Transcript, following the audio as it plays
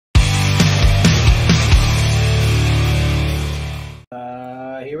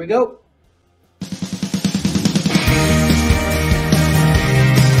go.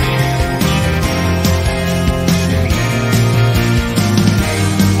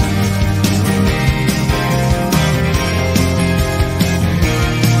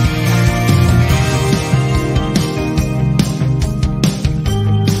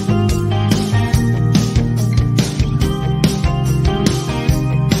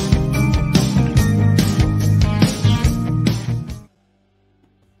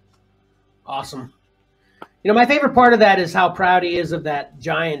 Awesome. You know, my favorite part of that is how proud he is of that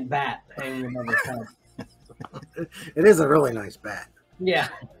giant bat hanging above his head. It is a really nice bat. Yeah.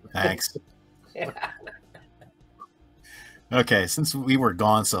 Thanks. Yeah. Okay, since we were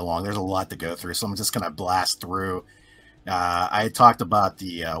gone so long, there's a lot to go through, so I'm just going to blast through. I talked about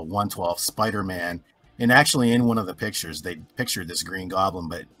the 112 Spider-Man, and actually in one of the pictures, they pictured this Green Goblin,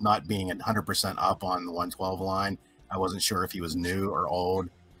 but not being 100% up on the 112 line. I wasn't sure if he was new or old.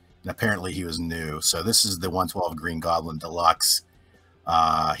 And apparently he was new. So this is the 112 Green Goblin Deluxe.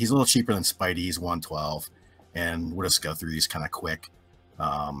 He's a little cheaper than Spidey's 112. And we'll just go through these kind of quick.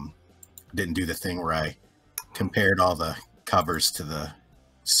 Didn't do the thing where I compared all the covers to the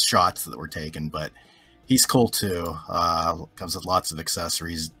shots that were taken, but he's cool too. Comes with lots of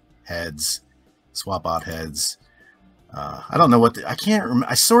accessories, heads, swap out heads. I don't know what I can't remember.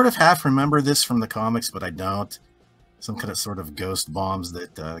 I sort of half remember this from the comics, but I don't. Some kind of sort of ghost bombs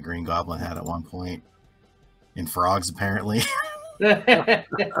that Green Goblin had at one point in frogs, apparently.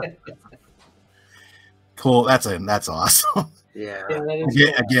 Cool. That's awesome. Yeah.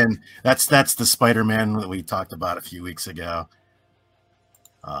 Again, that's the Spider-Man that we talked about a few weeks ago.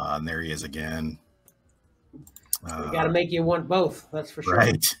 And there he is again. We got to make you want both. That's for sure.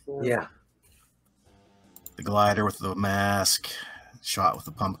 Right. Yeah. The glider with the mask, shot with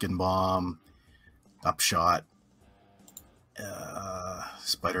the pumpkin bomb, upshot.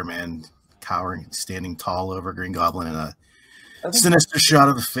 Spider-Man standing tall over Green Goblin in a sinister shot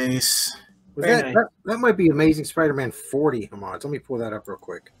of the face. That might be Amazing Spider-Man 40 homage. Let me pull that up real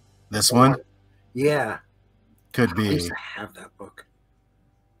quick. This one? Yeah. Could be. I used to have that book.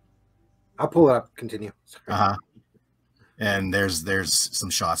 I'll pull it up. Continue. And there's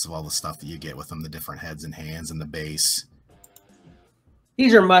some shots of all the stuff that you get with them, the different heads and hands and the base.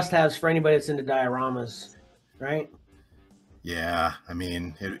 These are must-haves for anybody that's into dioramas, right? Yeah, I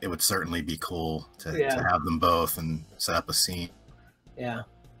mean, it would certainly be cool to have them both and set up a scene. Yeah.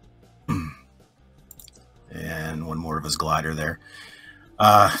 And one more of his glider there.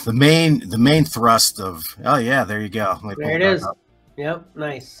 The main thrust of there you go. There it is. Yep,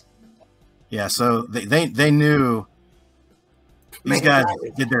 nice. Yeah, so they knew these guys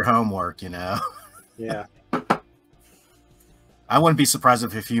did their homework, you know. Yeah. I wouldn't be surprised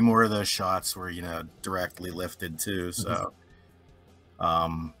if a few more of those shots were, directly lifted too. So,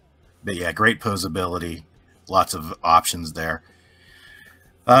 but yeah, great posability, lots of options there.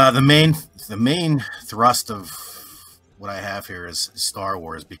 The main thrust of what I have here is Star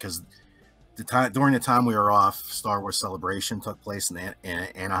Wars, because during the time we were off, Star Wars Celebration took place in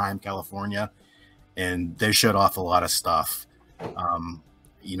Anaheim, California, and they showed off a lot of stuff.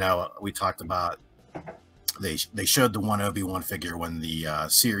 We talked about they showed the one Obi-Wan figure when the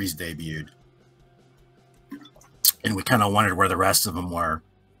series debuted, and we kind of wondered where the rest of them were.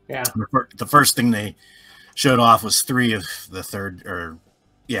 Yeah. The first thing they showed off was three of the third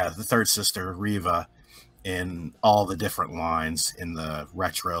sister, Reva, in all the different lines, in the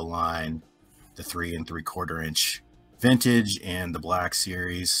retro line, the 3 3/4 inch vintage, and the black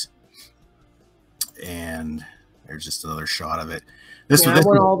series. And there's just another shot of it. I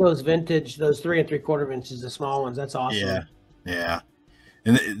want all those vintage, those 3 3/4 inches, the small ones. That's awesome. Yeah.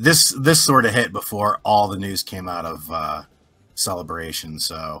 And this sort of hit before all the news came out of Celebration,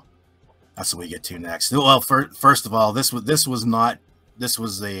 so that's what we get to next. Well, first of all, this was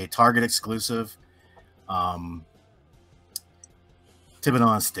a Target exclusive. Thibodeau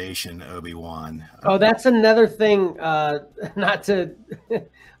Station Obi-Wan. Oh, that's another thing. Not to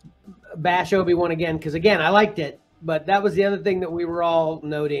bash Obi-Wan again, because again, I liked it, but that was the other thing that we were all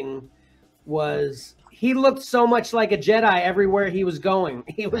noting was he looked so much like a Jedi everywhere he was going.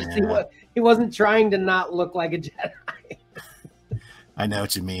 He wasn't trying to not look like a Jedi. I know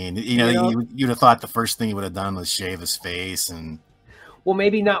what you mean. You'd have thought the first thing he would have done was shave his face and. Well,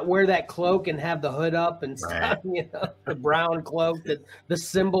 maybe not wear that cloak and have the hood up and stuff, the brown cloak, the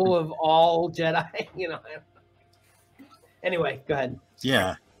symbol of all Jedi, Anyway, go ahead.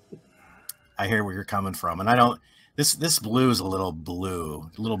 Yeah. I hear where you're coming from. And I don't, this blue is a little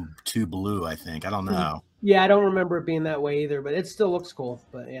too blue, I think. I don't know. Yeah, I don't remember it being that way either, but it still looks cool.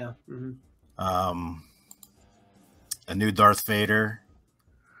 But yeah. A new Darth Vader.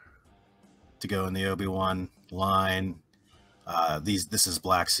 to go in the Obi-Wan line. This is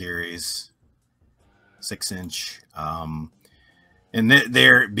Black Series, 6-inch. And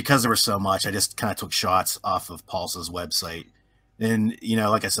there, because there was so much, I just kind of took shots off of Pulse's website. And, you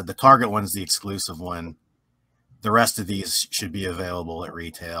know, like I said, the Target one is the exclusive one. The rest of these should be available at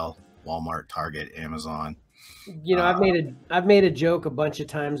retail, Walmart, Target, Amazon. You know, I've made a joke a bunch of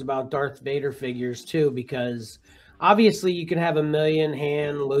times about Darth Vader figures too, because obviously you can have a million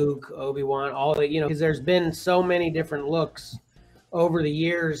Han, Luke, Obi-Wan, all that, you know, because there's been so many different looks over the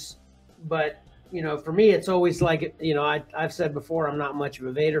years. But, you know, for me, it's always like, you know, I've said before, I'm not much of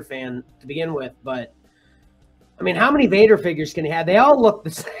a Vader fan to begin with, but I mean, how many Vader figures can you have? They all look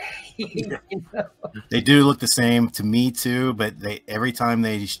the same. You know? They do look the same to me too, but every time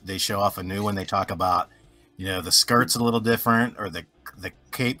they show off a new one, they talk about, you know, the skirt's a little different, or the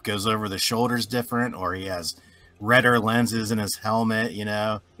cape goes over the shoulders different, or he has redder lenses in his helmet, you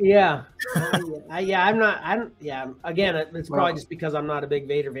know. Yeah. Again, it's probably just because I'm not a big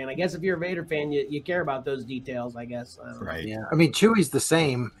Vader fan. I guess if you're a Vader fan, you care about those details, I guess. Right. Yeah. I mean, Chewie's the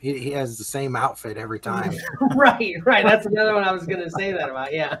same. He has the same outfit every time. Right. That's another one I was going to say that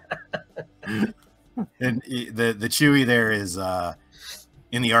about. Yeah. And the Chewie there is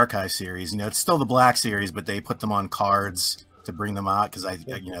in the Archive series. You know, it's still the Black Series, but they put them on cards to bring them out because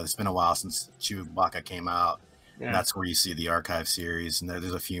you know, it's been a while since Chewbacca came out. Yeah. And that's where you see the Archive series, and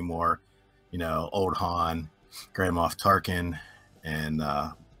there's a few more, you know, Old Han, Grand Moff Tarkin, and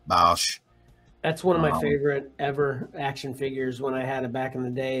Bausch. That's one of my favorite ever action figures when I had it back in the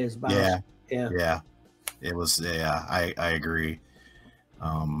day. Is Bausch. Yeah. It was. Yeah, I agree.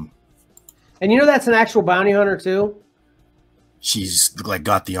 And you know that's an actual bounty hunter too. She's like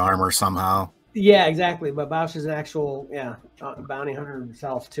got the armor somehow. Yeah, exactly. But Bausch is an actual, bounty hunter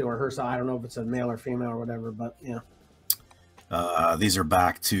himself too, or herself. I don't know if it's a male or female or whatever, but yeah. These are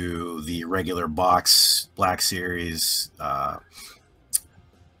back to the regular box Black Series.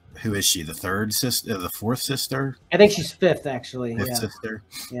 Who is she? The third sister, the fourth sister? I think she's fifth, actually. Fifth sister.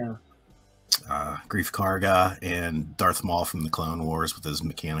 Yeah. Grief Karga and Darth Maul from the Clone Wars with his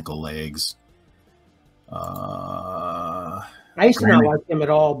mechanical legs. I used to not like him at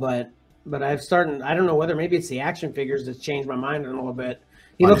all, but I've started. I don't know whether maybe it's the action figures that's changed my mind a little bit.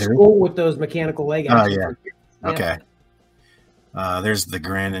 He looks cool with those mechanical leg. Oh yeah. Okay. There's the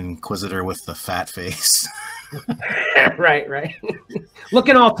Grand Inquisitor with the fat face. right.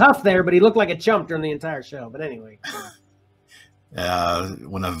 Looking all tough there, but he looked like a chump during the entire show. But anyway.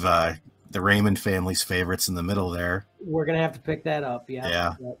 One of the Raymond family's favorites in the middle there. We're gonna have to pick that up.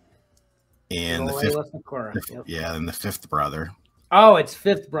 Yeah. And and the fifth brother. Oh, it's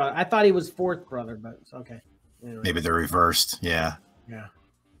fifth brother. I thought he was fourth brother, but it's okay. Anyway. Maybe they're reversed. Yeah. Yeah.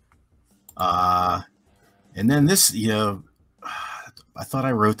 And then this, you know, I thought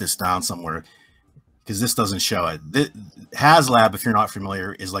I wrote this down somewhere because this doesn't show it. HasLab, if you're not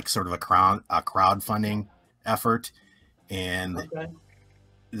familiar, is like sort of a crowdfunding effort, and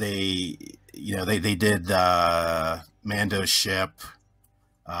they did Mando's ship.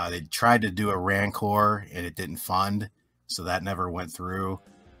 They tried to do a Rancor and it didn't fund, so that never went through.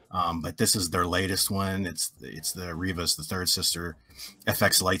 But this is their latest one. It's the Reva's, the third sister,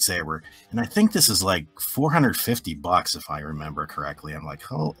 FX lightsaber, and I think this is like $450 if I remember correctly. I'm like,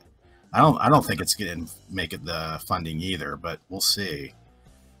 oh, I don't think it's gonna make it the funding either, but we'll see.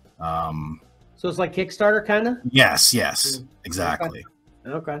 So it's like Kickstarter kind of. Yes, exactly.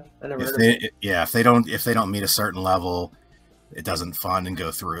 Okay. I never heard of it. If they don't meet a certain level, it doesn't fund and go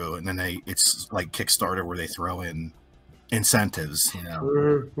through, and then it's like Kickstarter where they throw in incentives, you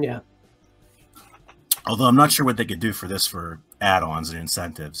know. Yeah. Although I'm not sure what they could do for this for add-ons and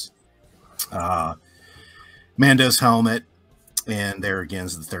incentives. Mando's helmet, and there again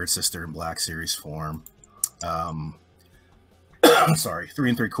is the third sister in Black Series form. Sorry,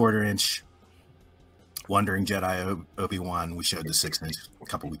 3 3/4 inch Wandering Jedi Obi-Wan. We showed the 6-inch a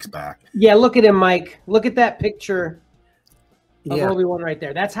couple weeks back. Yeah, look at him, Mike. Look at that picture of Obi-Wan right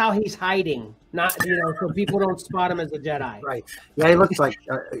there. That's how he's hiding, not so people don't spot him as a Jedi. Right. Yeah, he looks like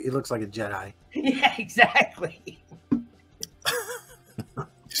a Jedi. Yeah, exactly.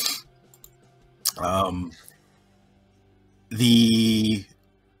 The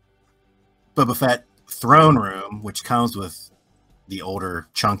Boba Fett throne room, which comes with the older,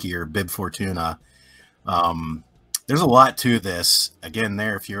 chunkier Bib Fortuna. There's a lot to this. Again,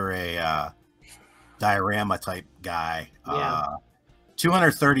 if you're a diorama type guy,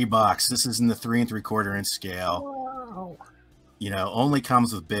 $230. This is in the 3 3/4 inch scale. Wow. Only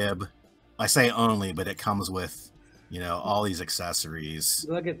comes with Bib. I say only, but it comes with, all these accessories.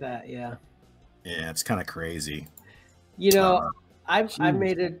 Look at that. Yeah. Yeah, it's kind of crazy. I've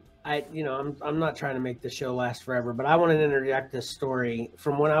made I'm not trying to make the show last forever, but I want to interject this story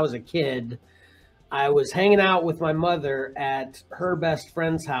from when I was a kid. I was hanging out with my mother at her best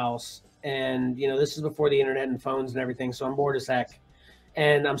friend's house, and this is before the internet and phones and everything, so I'm bored as heck.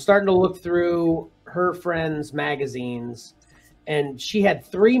 And I'm starting to look through her friend's magazines, and she had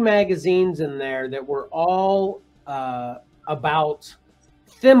 3 magazines in there that were all about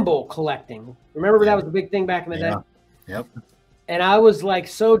thimble collecting. Remember that was a big thing back in the day? Yep. And I was like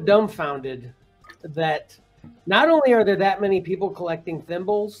so dumbfounded that not only are there that many people collecting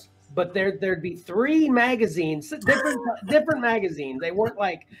thimbles, but there'd be 3 magazines, different magazines. They weren't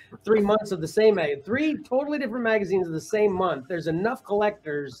like 3 months of the same magazine, 3 totally different magazines of the same month. There's enough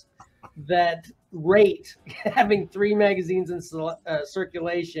collectors that rate having 3 magazines in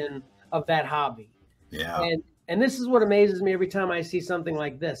circulation of that hobby. Yeah. And this is what amazes me every time I see something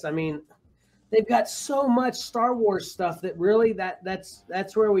like this. I mean, they've got so much Star Wars stuff that really that's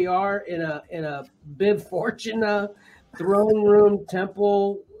where we are in a Bib Fortuna throne room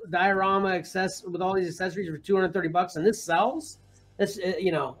temple diorama with all these accessories for $230, and this sells. This,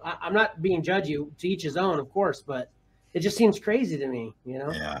 I'm not being judgy, to each his own, of course, but it just seems crazy to me,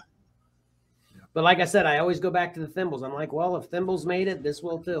 Yeah. But like I said, I always go back to the thimbles. I'm like, well, if thimbles made it, this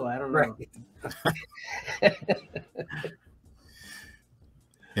will too. I don't know. Right.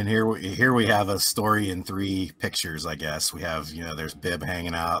 And here we have a story in 3 pictures, I guess. We have, there's Bib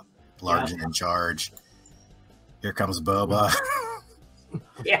hanging out, large and in charge. Here comes Boba.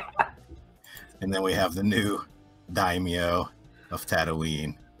 Yeah. And then we have the new daimyo of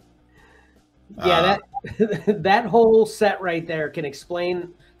Tatooine. Yeah, that whole set right there can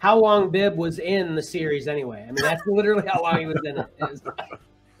explain how long Bib was in the series anyway. I mean, that's literally how long he was in it.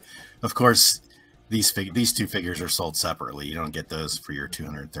 Of course, these 2 figures are sold separately. You don't get those for your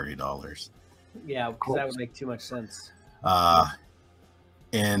 $230. Yeah, because that would make too much sense.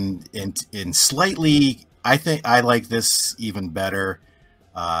 And slightly, I think I like this even better.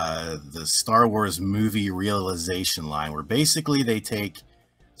 The Star Wars movie realization line, where basically they take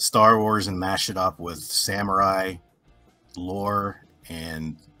Star Wars and mash it up with samurai lore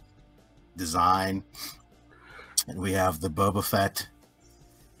and design. And we have the Boba Fett.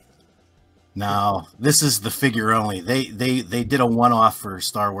 Now, this is the figure only. They did a one-off for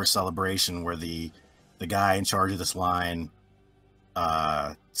Star Wars Celebration where the guy in charge of this line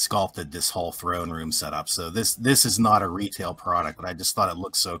sculpted this whole throne room setup. So this is not a retail product, but I just thought it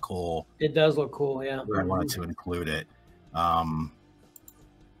looked so cool. It does look cool, yeah. I wanted to include it. A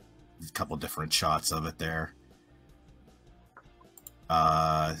couple different shots of it there.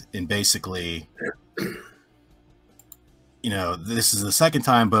 And basically, this is the second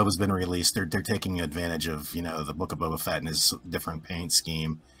time Boba's been released. They're taking advantage of, the Book of Boba Fett and his different paint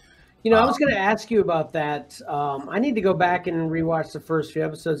scheme. I was going to ask you about that. I need to go back and rewatch the first few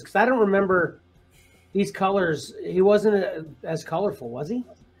episodes because I don't remember these colors. He wasn't as colorful, was he?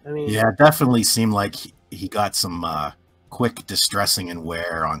 I mean, yeah, it definitely seemed like he got some quick distressing and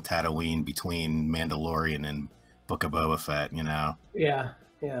wear on Tatooine between Mandalorian and Book of Boba Fett. Yeah.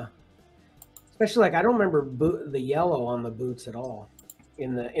 Especially I don't remember the yellow on the boots at all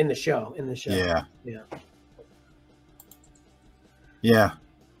in the show. Yeah.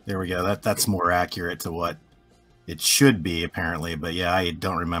 There we go. That's more accurate to what it should be, apparently. But yeah, I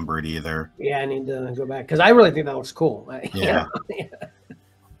don't remember it either. Yeah, I need to go back because I really think that looks cool. Yeah.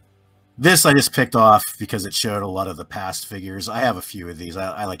 This I just picked off because it showed a lot of the past figures. I have a few of these.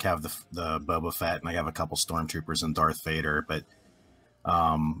 I have the Boba Fett, and I have a couple Stormtroopers and Darth Vader. But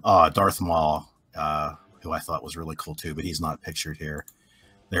Darth Maul, who I thought was really cool too, but he's not pictured here.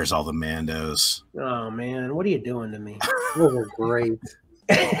 There's all the Mandos. Oh man, what are you doing to me? Those are great.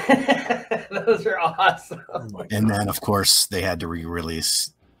 Those are awesome. And then, of course, they had to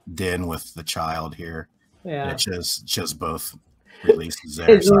re-release Din with the child here. Yeah, and it shows both releases there.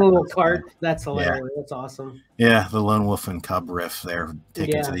 His little cart. That's hilarious. Yeah. That's awesome. Yeah, the Lone Wolf and Cub riff there,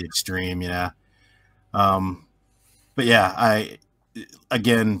 taken to the extreme. Yeah. But yeah, I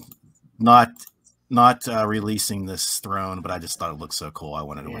again not releasing this throne, but I just thought it looked so cool. I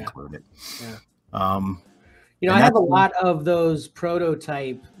wanted to include it. Yeah. I have a lot of those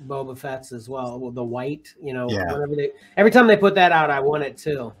prototype Boba Fett's as well. With the white, every time they put that out, I want it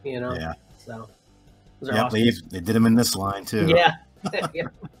too. Yeah. So. Yeah, awesome. They did them in this line too. Yeah.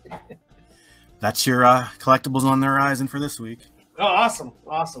 That's your collectibles on the horizon for this week. Oh,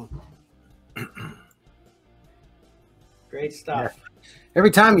 awesome. Great stuff. Yeah.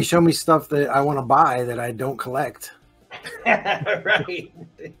 Every time you show me stuff that I want to buy that I don't collect. Right.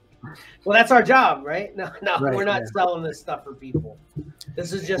 Well, that's our job, right? No, right, we're not selling this stuff for people.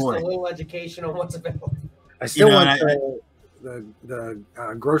 This is just a little education on what's available. I still want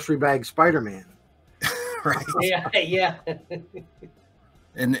grocery bag Spider-Man. Right. Yeah.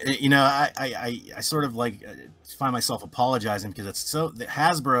 And you know, I sort of like find myself apologizing because it's so that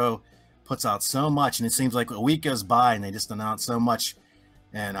Hasbro puts out so much, and it seems like a week goes by and they just announce so much,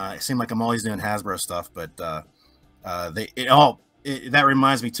 and it seems like I'm always doing Hasbro stuff. But that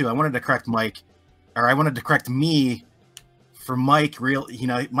reminds me too. I wanted to correct Mike, or I wanted to correct me for Mike.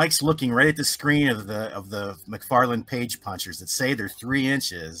 Mike's looking right at the screen of the McFarlane page punchers that say they're 3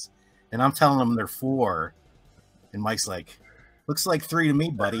 inches, and I'm telling him they're 4, and Mike's like, looks like 3 to me,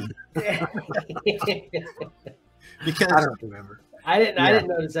 buddy. Because I don't remember. I didn't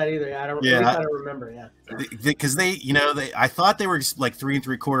notice that either. I don't remember. Yeah, because I thought they were like 3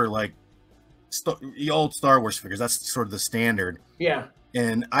 3/4, like the old Star Wars figures. That's sort of the standard. Yeah.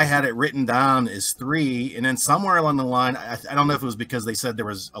 And I had it written down as 3, and then somewhere along the line, I don't know if it was because they said there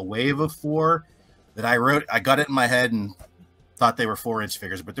was a wave of 4 that I got it in my head and thought they were 4-inch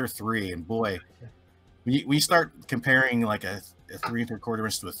figures, but they're 3. And boy, when you start comparing like a 3 3/4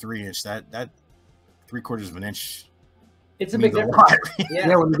 inch to a 3-inch, that 3/4 of an inch. It's a big difference.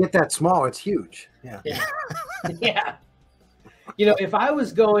 Yeah, when you get that small, it's huge. Yeah. Yeah. You know, if I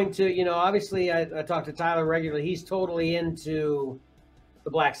was going to, you know, obviously I talk to Tyler regularly. He's totally into the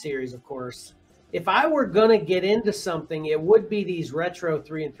Black Series, of course. If I were going to get into something, it would be these retro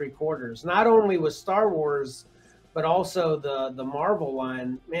 3 3/4. Not only with Star Wars, but also the Marvel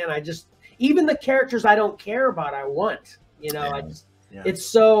line. Man, even the characters I don't care about, I want. You know, it's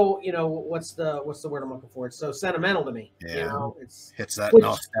so, you know, what's the word I'm looking for? It's so sentimental to me. Yeah. You know, hits that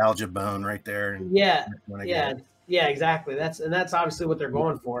nostalgia bone right there. Yeah, exactly. That's obviously what they're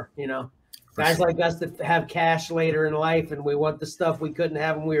going for. You know, guys like us that have cash later in life, and we want the stuff we couldn't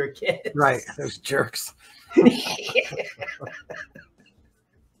have when we were kids. Right, those jerks.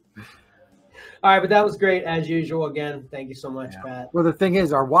 All right, but that was great as usual. Again, thank you so much, Pat. Well, the thing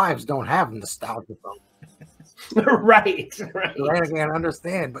is, our wives don't have nostalgia phone. Right. So I can't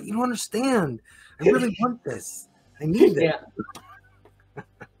understand, but you don't understand. I really want this. I need it. Yeah.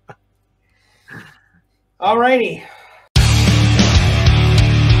 All righty.